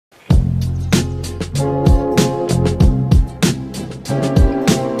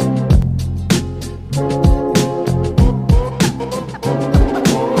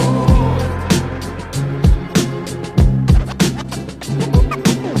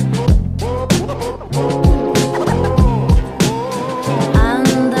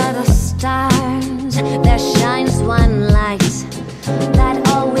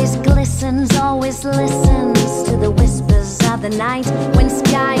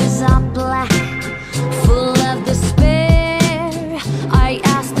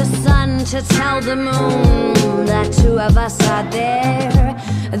to tell the moon that two of us are there.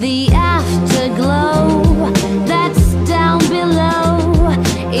 The afterglow that's down below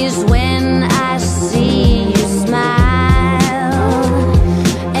is when I see you smile,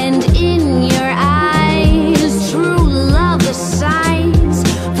 and in your eyes true love assigns.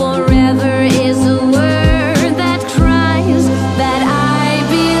 Forever is a word that cries that I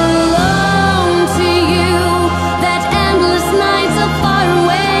belong to you, that endless nights are far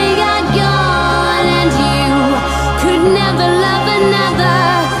away are gone, and you could never love another,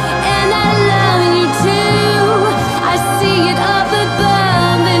 and I love you too. I see it up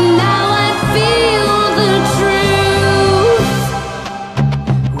above, and now I feel the truth.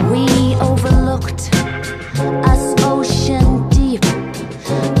 We overlooked us ocean deep,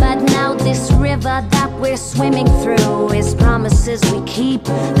 but now this river that we're swimming through is promises we keep.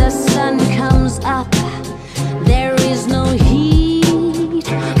 The sun comes up, there is no heat,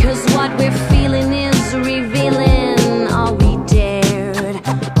 'cause what we're feeling is revealing all we dared.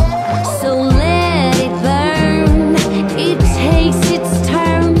 So let it burn, it takes its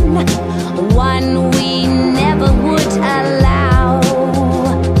turn, one we never would allow.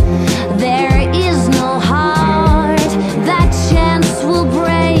 There is no heart that chance will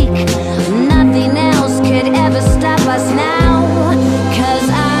break, nothing else could ever stop us now, 'cause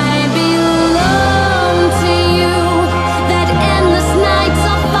I belong to you, that endless nights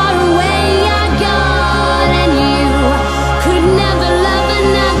are far away are gone, and you could never love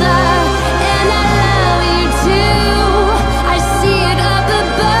another, and I love you too. I see it up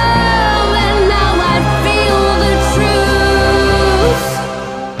above, and now I feel the truth.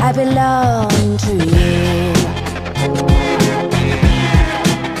 I belong to you.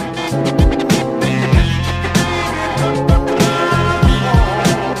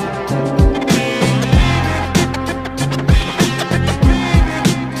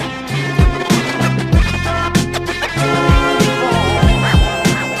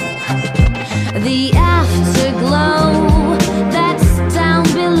 The afterglow that's down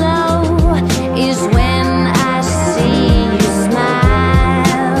below is when I see you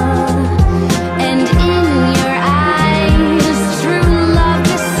smile, and in your eyes true love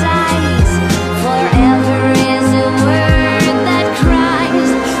decides. Forever is a word that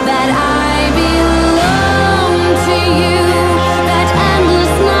cries that I belong to you, that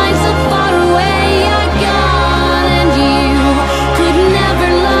endless nights are far away are gone, and you could never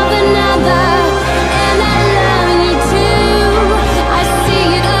love another, and I love you too. I see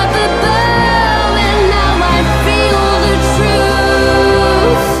it up above, and now I feel the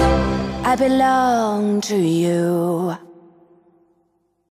truth. I belong to you.